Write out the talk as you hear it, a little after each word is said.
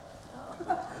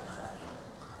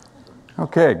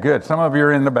Okay, good. Some of you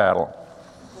are in the battle.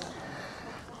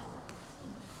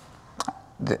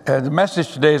 The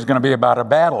message today is going to be about a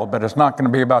battle, but it's not going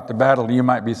to be about the battle you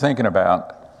might be thinking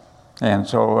about. And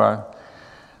so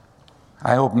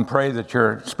I hope and pray that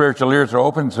your spiritual ears are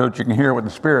open so that you can hear what the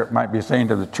Spirit might be saying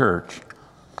to the church.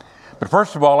 But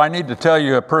first of all, I need to tell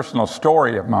you a personal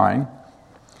story of mine.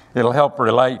 It'll help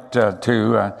relate to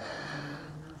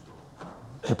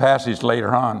the passage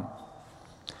later on.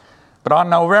 But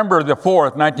on November the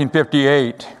 4th,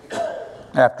 1958,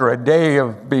 after a day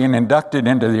of being inducted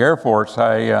into the Air Force,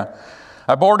 I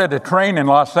boarded a train in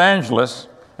Los Angeles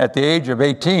at the age of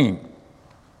 18.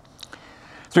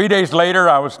 3 days later,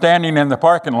 I was standing in the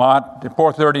parking lot at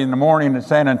 4:30 in the morning in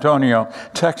San Antonio,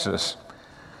 Texas,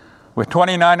 with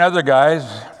 29 other guys,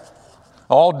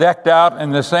 all decked out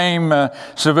in the same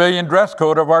civilian dress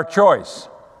code of our choice.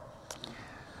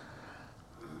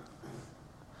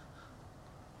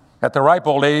 At the ripe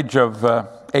old age of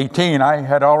 18, I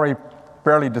had already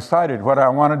fairly decided what I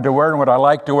wanted to wear and what I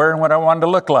liked to wear and what I wanted to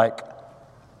look like.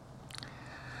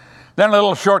 Then a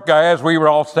little short guy, as we were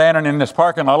all standing in this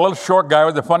parking lot, a little short guy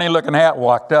with a funny looking hat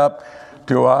walked up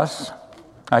to us.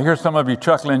 I hear some of you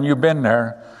chuckling, you've been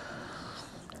there.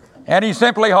 And he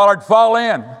simply hollered, "Fall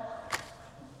in."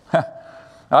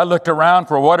 I looked around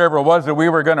for whatever it was that we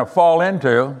were going to fall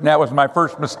into, and that was my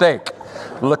first mistake,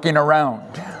 looking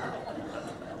around.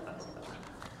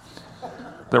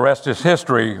 The rest is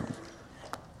history.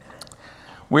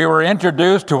 We were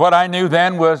introduced to what I knew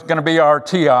then was going to be our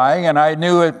TI, and I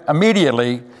knew it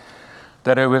immediately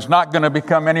that it was not going to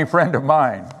become any friend of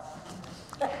mine.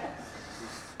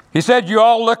 He said, "You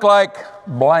all look like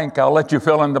blank." I'll let you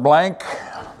fill in the blank.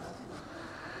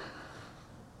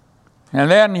 And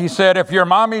then he said, "If your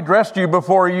mommy dressed you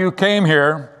before you came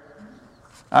here,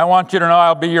 I want you to know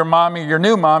I'll be your mommy, your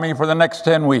new mommy, for the next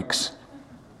 10 weeks.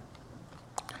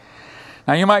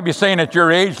 Now, you might be saying at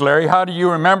your age, Larry, how do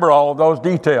you remember all of those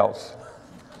details?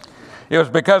 It was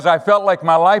because I felt like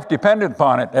my life depended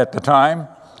upon it at the time,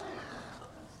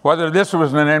 whether this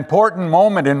was an important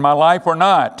moment in my life or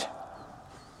not.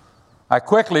 I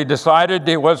quickly decided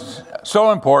it was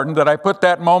so important that I put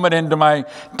that moment into my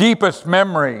deepest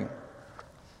memory.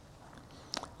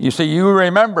 You see, you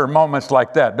remember moments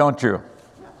like that, don't you?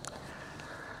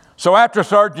 So after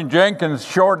Sergeant Jenkins'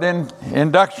 short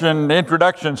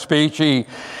introduction speech,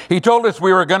 he told us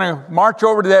we were going to march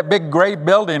over to that big gray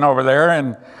building over there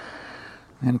and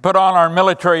put on our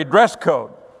military dress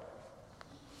code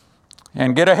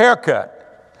and get a haircut.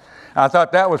 I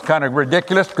thought that was kind of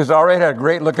ridiculous because I already had a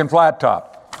great-looking flat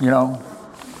top, you know.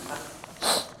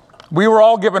 We were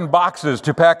all given boxes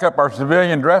to pack up our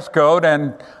civilian dress code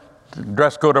and the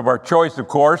dress code of our choice, of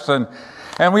course,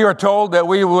 and we were told that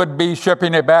we would be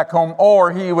shipping it back home or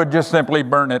he would just simply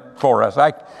burn it for us.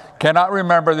 I cannot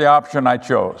remember the option I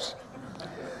chose.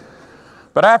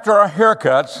 But after our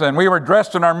haircuts and we were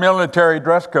dressed in our military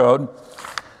dress code,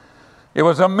 it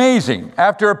was amazing.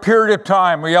 After a period of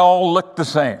time, we all looked the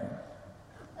same.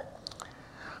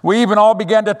 We even all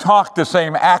began to talk the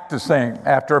same, act the same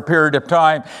after a period of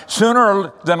time.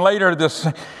 Sooner than later,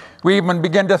 we even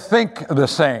began to think the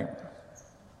same.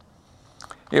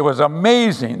 It was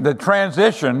amazing, the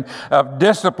transition of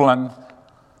discipline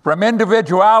from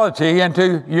individuality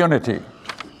into unity.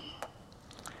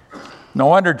 No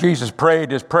wonder Jesus prayed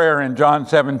his prayer in John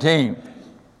 17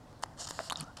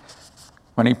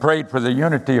 when he prayed for the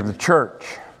unity of the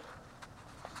church.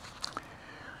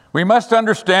 We must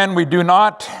understand we do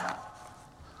not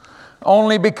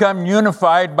only become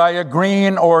unified by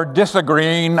agreeing or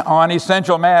disagreeing on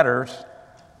essential matters,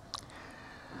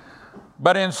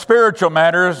 but in spiritual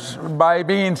matters by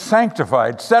being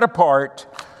sanctified, set apart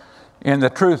in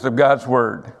the truth of God's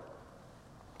Word.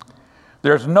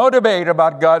 There's no debate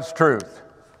about God's truth.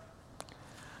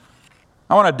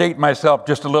 I want to date myself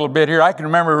just a little bit here. I can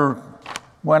remember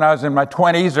when I was in my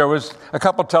 20s, there was a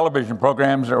couple television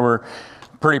programs that were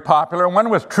pretty popular. One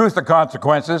was Truth or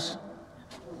Consequences.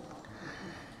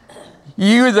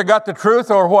 You either got the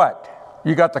truth or what?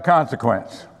 You got the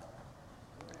consequence.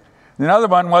 Another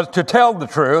one was To Tell the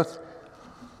Truth.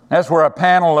 That's where a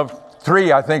panel of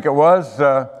 3, I think it was,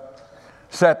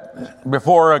 sat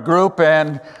before a group,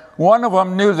 and one of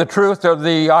them knew the truth of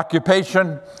the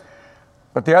occupation,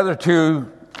 but the other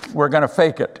 2 were going to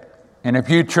fake it. And if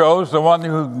you chose the one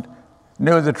who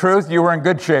knew the truth, you were in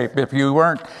good shape. If you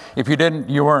didn't,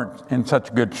 you weren't in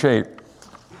such good shape.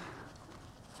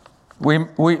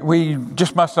 We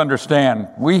just must understand,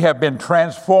 we have been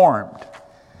transformed.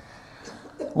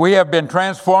 We have been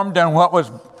transformed in what was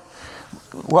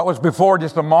before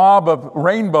just a mob of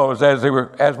rainbows, as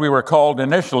we were called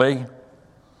initially,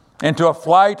 into a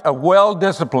flight of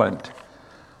well-disciplined,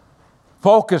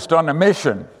 focused on the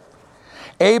mission,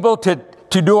 able to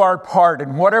do our part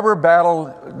in whatever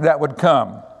battle that would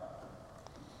come.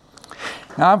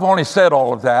 Now, I've only said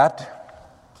all of that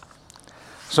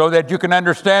so that you can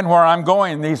understand where I'm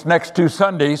going these next 2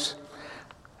 Sundays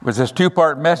with this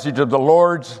 2-part message of the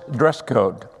Lord's dress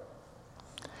code.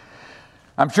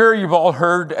 I'm sure you've all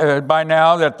heard by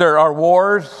now that there are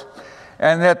wars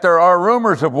and that there are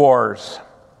rumors of wars.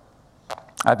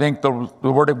 I think the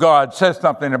Word of God says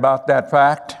something about that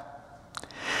fact.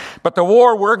 But the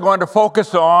war we're going to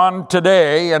focus on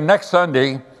today and next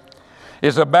Sunday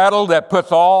is a battle that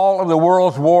puts all of the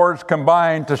world's wars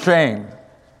combined to shame.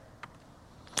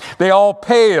 They all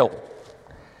pale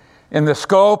in the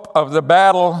scope of the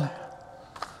battle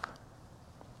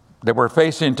that we're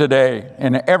facing today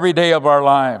in every day of our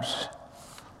lives.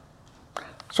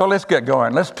 So let's get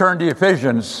going. Let's turn to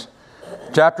Ephesians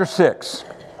chapter 6.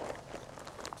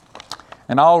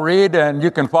 And I'll read and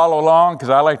you can follow along because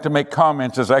I like to make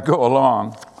comments as I go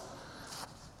along.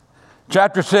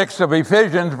 Chapter 6 of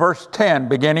Ephesians, verse 10,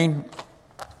 beginning.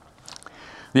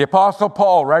 The Apostle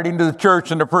Paul, writing to the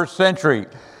church in the first century,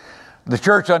 the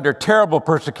church under terrible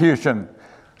persecution,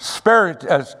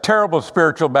 a terrible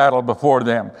spiritual battle before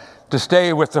them to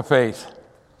stay with the faith.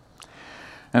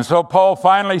 And so Paul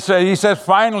finally says,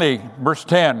 finally, verse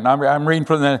 10. I'm reading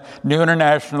from the New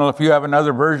International. If you have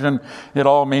another version, it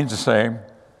all means the same.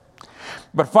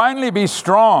 But finally be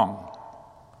strong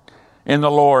in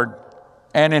the Lord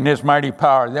and in his mighty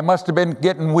power. They must have been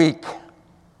getting weak.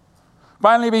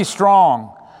 Finally be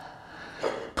strong.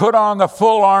 Put on the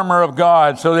full armor of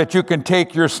God so that you can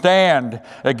take your stand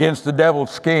against the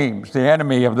devil's schemes, the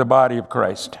enemy of the body of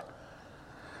Christ.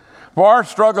 For our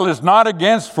struggle is not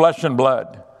against flesh and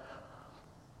blood,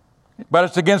 but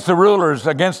it's against the rulers,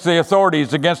 against the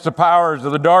authorities, against the powers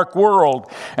of the dark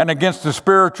world, and against the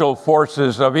spiritual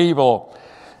forces of evil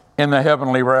in the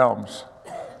heavenly realms.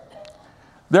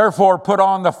 Therefore, put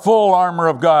on the full armor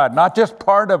of God, not just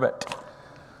part of it.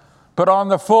 Put on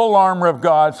the full armor of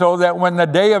God so that when the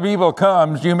day of evil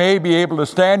comes, you may be able to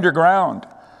stand your ground.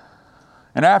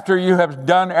 And after you have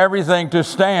done everything to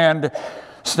stand,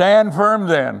 stand firm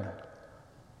then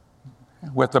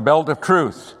with the belt of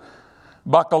truth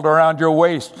buckled around your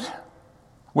waist,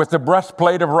 with the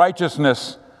breastplate of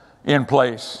righteousness in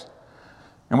place,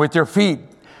 and with your feet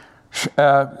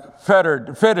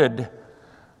fitted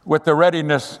with the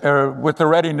readiness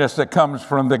that comes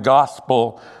from the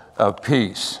gospel of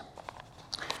peace.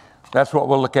 That's what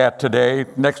we'll look at today.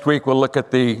 Next week we'll look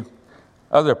at the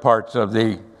other parts of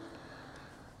the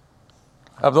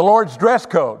Lord's dress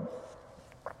code.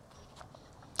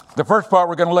 The first part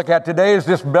we're going to look at today is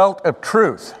this belt of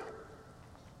truth.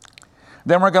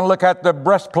 Then we're going to look at the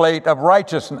breastplate of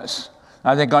righteousness.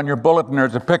 I think on your bulletin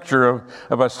there's a picture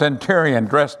of a centurion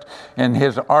dressed in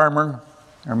his armor,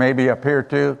 or maybe up here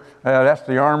too. That's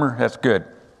the armor. That's good.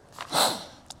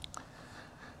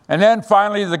 And then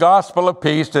finally the gospel of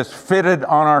peace that's fitted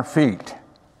on our feet.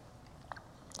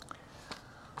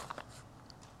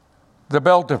 The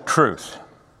belt of truth.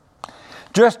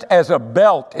 Just as a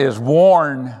belt is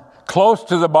worn close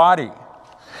to the body,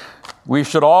 we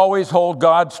should always hold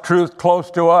God's truth close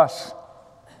to us.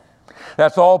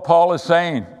 That's all Paul is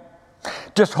saying.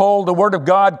 Just hold the Word of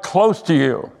God close to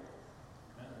you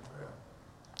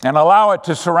and allow it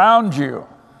to surround you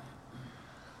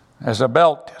as a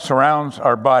belt surrounds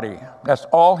our body. That's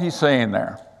all he's saying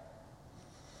there.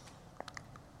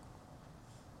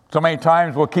 So many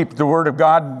times we'll keep the Word of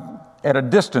God at a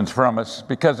distance from us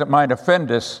because it might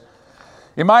offend us.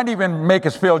 It might even make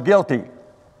us feel guilty.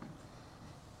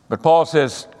 But Paul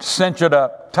says, cinch it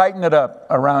up, tighten it up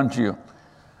around you.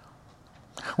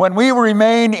 When we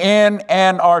remain in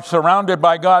and are surrounded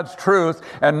by God's truth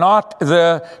and not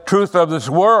the truth of this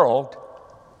world,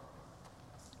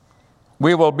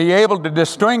 we will be able to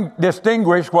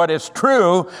distinguish what is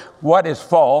true, what is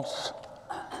false,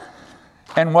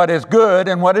 and what is good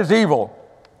and what is evil.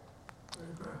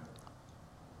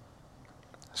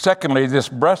 Secondly, this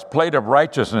breastplate of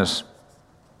righteousness.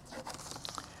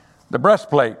 The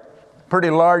breastplate, pretty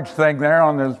large thing there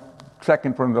on the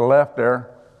second from the left there.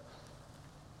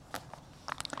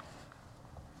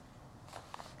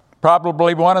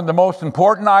 Probably one of the most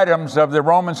important items of the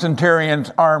Roman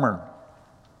centurion's armor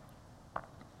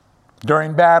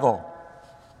during battle.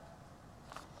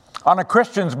 On a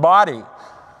Christian's body,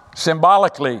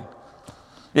 symbolically,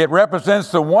 it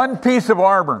represents the one piece of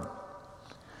armor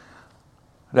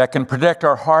that can protect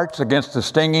our hearts against the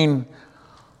stinging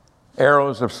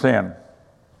arrows of sin.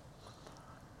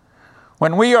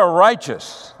 When we are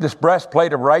righteous, this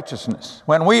breastplate of righteousness,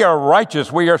 when we are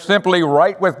righteous, we are simply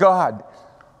right with God.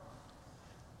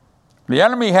 The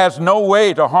enemy has no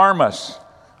way to harm us.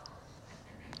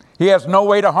 He has no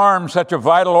way to harm such a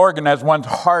vital organ as one's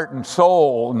heart and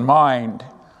soul and mind.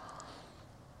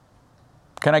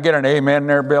 Can I get an amen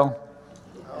there, Bill?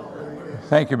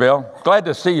 Thank you, Bill. Glad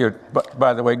to see you,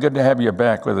 by the way. Good to have you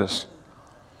back with us.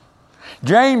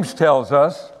 James tells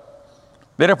us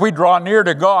that if we draw near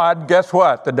to God, guess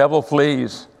what? The devil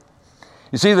flees.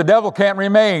 You see, the devil can't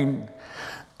remain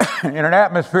in an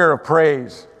atmosphere of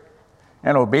praise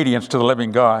and obedience to the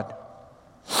living God.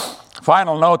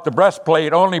 Final note, the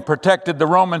breastplate only protected the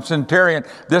Roman centurion.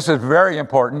 This is very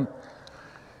important.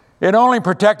 It only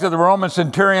protected the Roman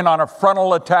centurion on a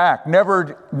frontal attack,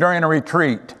 never during a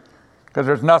retreat, because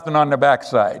there's nothing on the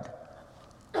backside.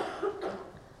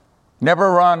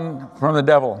 Never run from the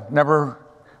devil, never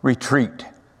retreat.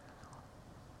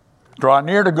 Draw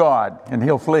near to God and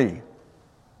he'll flee.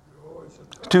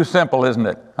 It's too simple, isn't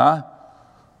it? Huh?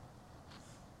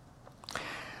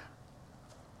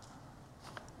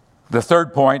 The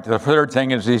third point, the third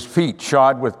thing is his feet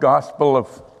shod with gospel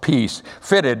of peace,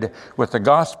 fitted with the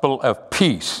gospel of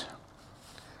peace.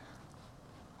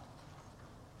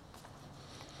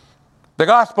 The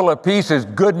gospel of peace is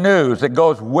good news. It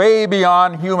goes way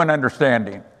beyond human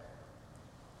understanding.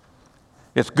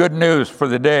 It's good news for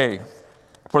the day,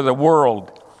 for the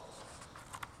world.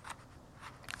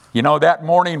 You know, that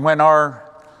morning when our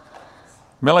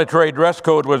military dress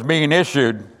code was being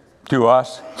issued to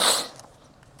us,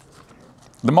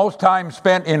 the most time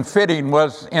spent in fitting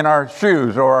was in our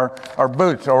shoes or our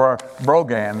boots or our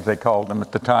brogans, they called them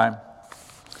at the time.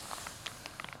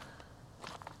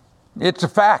 It's a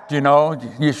fact, you know.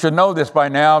 You should know this by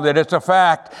now, that it's a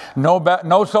fact.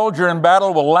 No soldier in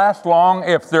battle will last long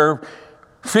if their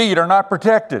feet are not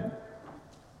protected.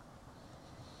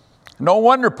 No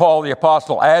wonder Paul the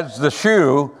Apostle adds the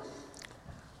shoe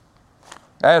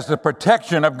as the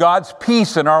protection of God's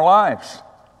peace in our lives.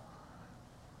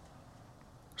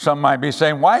 Some might be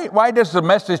saying, why does the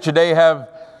message today have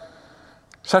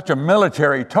such a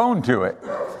military tone to it?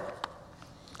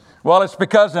 Well, it's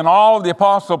because in all of the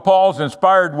Apostle Paul's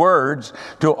inspired words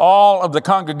to all of the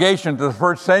congregations of the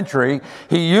first century,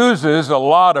 he uses a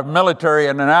lot of military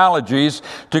analogies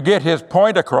to get his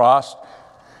point across,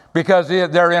 because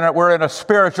we're in a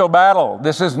spiritual battle.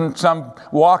 This isn't some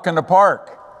walk in the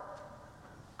park.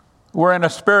 We're in a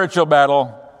spiritual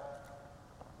battle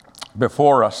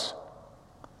before us.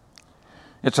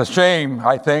 It's a shame,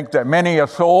 I think, that many a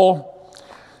soul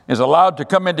is allowed to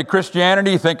come into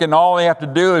Christianity thinking all they have to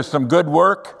do is some good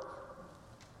work,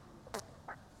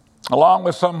 along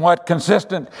with somewhat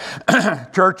consistent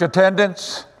church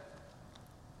attendance,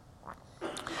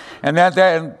 and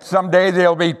that someday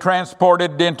they'll be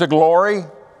transported into glory.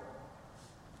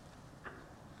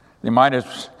 They might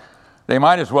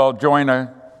as well join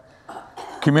a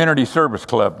community service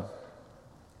club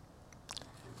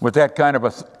with that kind of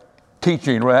a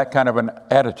teaching, with that kind of an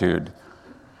attitude.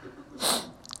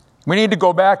 We need to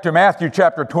go back to Matthew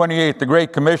chapter 28, the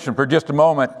Great Commission, for just a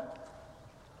moment,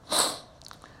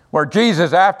 where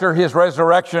Jesus, after his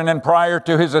resurrection and prior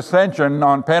to his ascension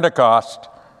on Pentecost,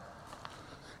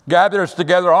 gathers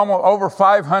together almost over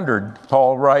 500,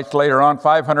 Paul writes later on,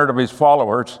 500 of his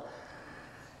followers,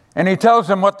 and he tells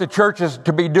them what the church is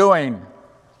to be doing.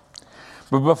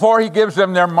 But before he gives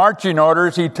them their marching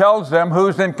orders, he tells them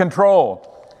who's in control.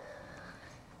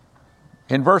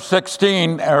 In verse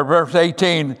 16 or verse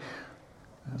 18,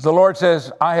 the Lord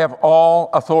says, I have all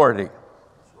authority.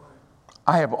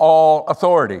 I have all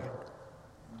authority.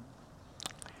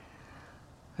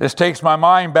 This takes my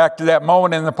mind back to that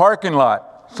moment in the parking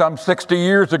lot some 60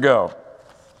 years ago.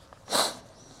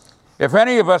 If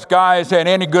any of us guys had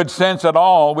any good sense at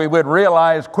all, we would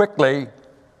realize quickly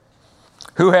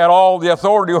who had all the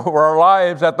authority over our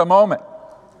lives at the moment.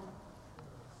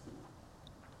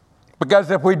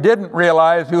 Because if we didn't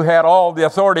realize who had all the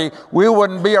authority, we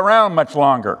wouldn't be around much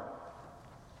longer.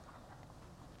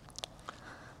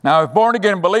 Now, if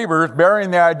born-again believers bearing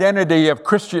the identity of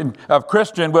Christian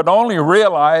would only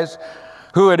realize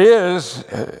who it is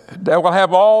that will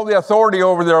have all the authority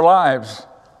over their lives,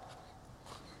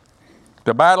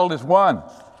 the battle is won.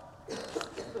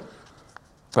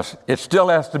 But it still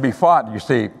has to be fought, you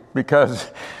see, because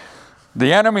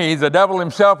the enemy, the devil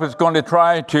himself, is going to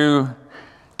try to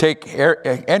take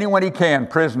anyone he can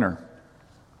prisoner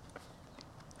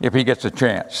if he gets a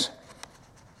chance.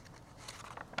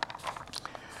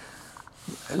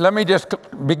 Let me just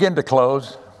begin to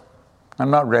close. I'm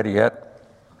not ready yet.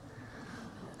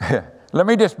 Let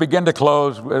me just begin to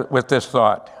close with this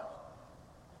thought.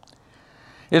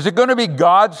 Is it going to be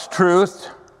God's truth,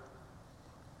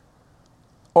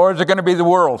 or is it going to be the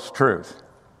world's truth?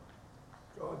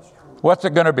 God's truth. What's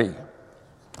it going to be?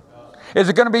 Is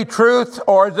it going to be truth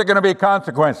or is it going to be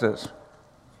consequences?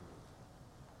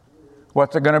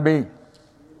 What's it going to be?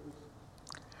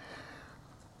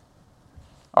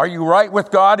 Are you right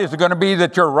with God? Is it going to be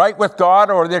that you're right with God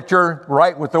or that you're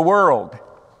right with the world?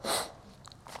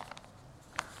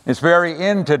 It's very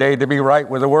in today to be right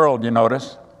with the world, you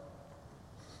notice.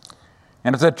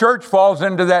 And if the church falls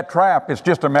into that trap, it's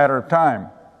just a matter of time.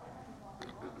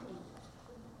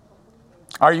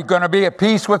 Are you going to be at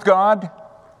peace with God?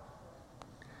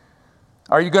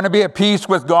 Are you going to be at peace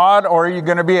with God, or are you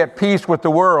going to be at peace with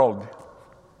the world?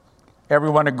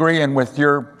 Everyone agreeing with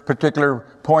your particular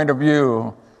point of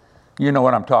view. You know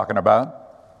what I'm talking about.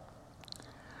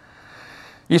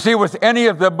 You see, with any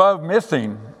of the above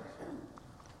missing,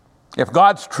 if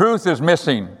God's truth is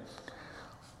missing,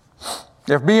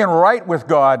 if being right with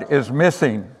God is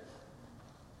missing,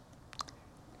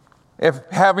 if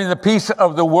having the peace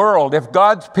of the world, if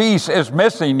God's peace is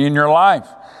missing in your life,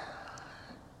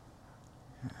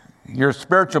 your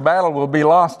spiritual battle will be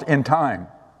lost in time.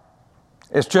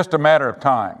 It's just a matter of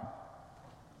time.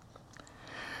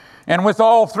 And with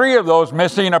all three of those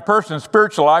missing, a person's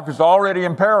spiritual life is already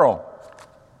in peril.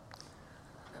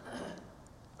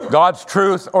 God's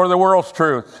truth or the world's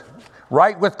truth.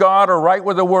 Right with God or right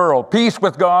with the world. Peace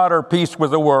with God or peace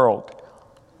with the world.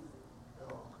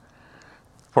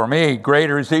 For me,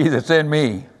 greater is he that's in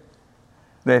me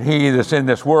than he that's in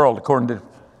this world, according to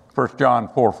 1 John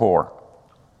 4:4.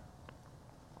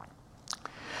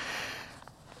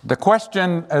 The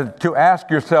question to ask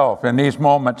yourself in these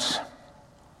moments,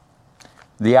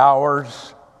 the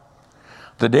hours,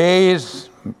 the days,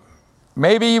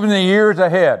 maybe even the years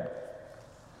ahead,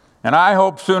 and I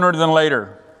hope sooner than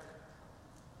later.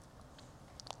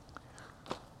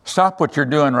 Stop what you're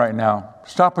doing right now.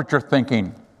 Stop what you're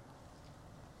thinking.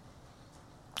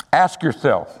 Ask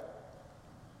yourself,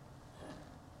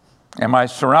 am I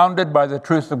surrounded by the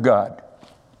truth of God?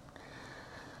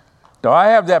 Do I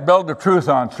have that belt of truth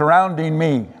on surrounding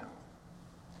me?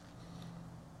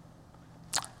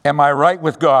 Am I right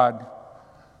with God?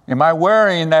 Am I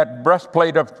wearing that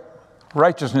breastplate of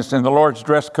righteousness in the Lord's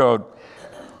dress code?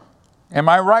 Am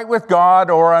I right with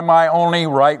God, or am I only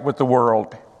right with the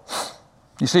world?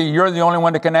 You see, you're the only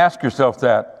one that can ask yourself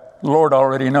that. The Lord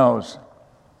already knows.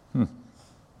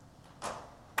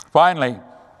 Finally,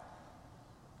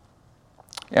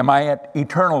 am I at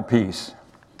eternal peace?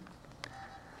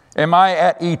 Am I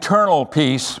at eternal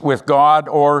peace with God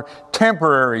or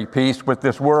temporary peace with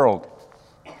this world?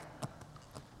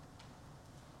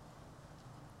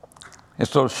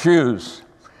 It's those shoes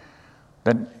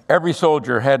that every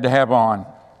soldier had to have on.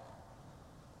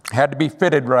 Had to be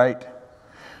fitted right.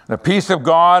 The peace of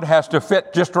God has to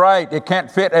fit just right. It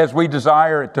can't fit as we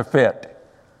desire it to fit.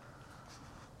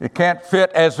 It can't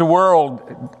fit as the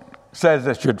world says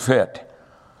it should fit.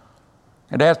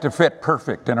 It has to fit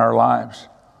perfect in our lives.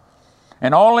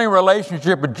 And only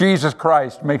relationship with Jesus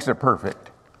Christ makes it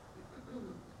perfect.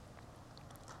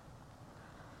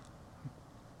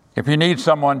 If you need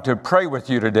someone to pray with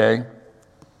you today,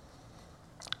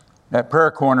 that prayer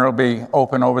corner will be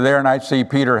open over there, and I see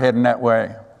Peter heading that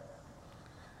way.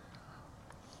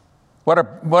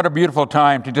 What a beautiful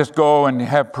time to just go and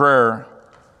have prayer.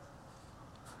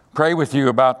 Pray with you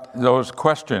about those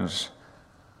questions.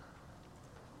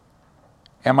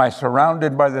 Am I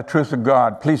surrounded by the truth of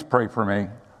God? Please pray for me.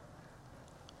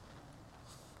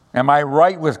 Am I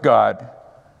right with God?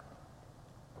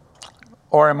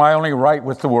 Or am I only right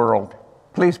with the world?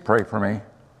 Please pray for me.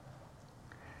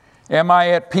 Am I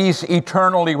at peace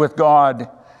eternally with God?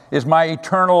 Is my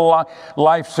eternal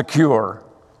life secure?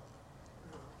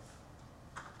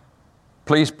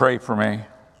 Please pray for me.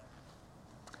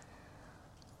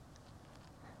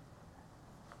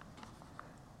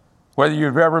 Whether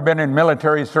you've ever been in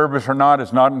military service or not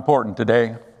is not important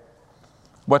today.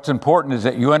 What's important is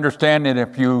that you understand that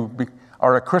if you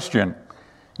are a Christian,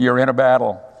 you're in a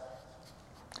battle.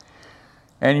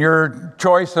 And your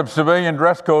choice of civilian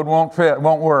dress code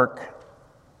won't work.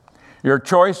 Your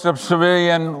choice of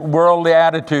civilian worldly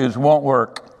attitudes won't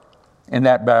work in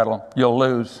that battle. You'll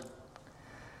lose.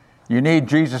 You need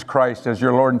Jesus Christ as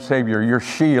your Lord and Savior, your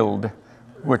shield,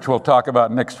 which we'll talk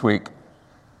about next week.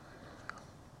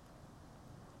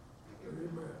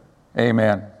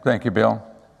 Amen. Thank you, Bill.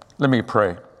 Let me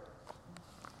pray.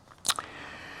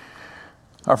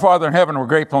 Our Father in heaven, we're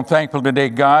grateful and thankful today,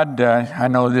 God. I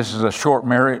know this is a short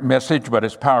message, but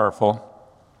it's powerful.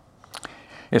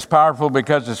 It's powerful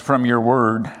because it's from your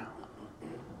word.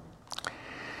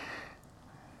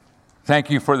 Thank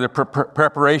you for the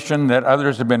preparation that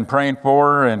others have been praying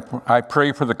for, and I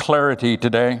pray for the clarity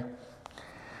today.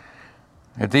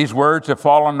 That these words have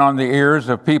fallen on the ears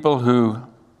of people who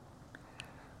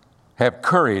have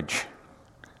courage,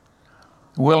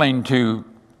 willing to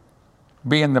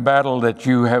be in the battle that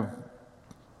you have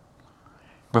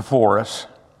before us.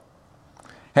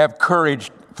 Have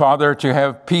courage, Father, to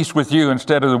have peace with you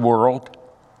instead of the world.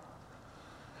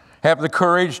 Have the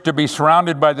courage to be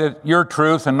surrounded by your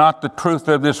truth and not the truth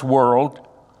of this world.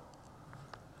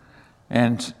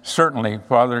 And certainly,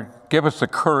 Father, give us the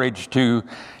courage to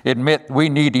admit we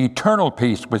need eternal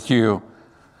peace with you,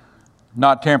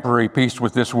 not temporary peace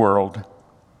with this world.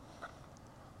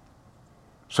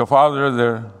 So, Father,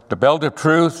 the belt of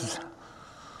truth,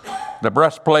 the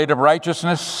breastplate of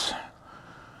righteousness,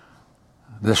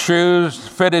 the shoes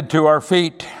fitted to our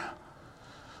feet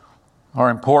are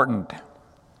important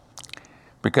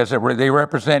because they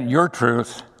represent your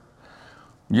truth,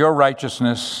 your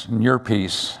righteousness, and your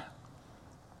peace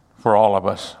for all of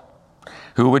us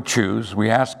who would choose. We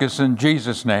ask this in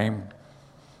Jesus' name.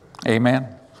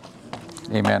 Amen.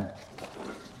 Amen.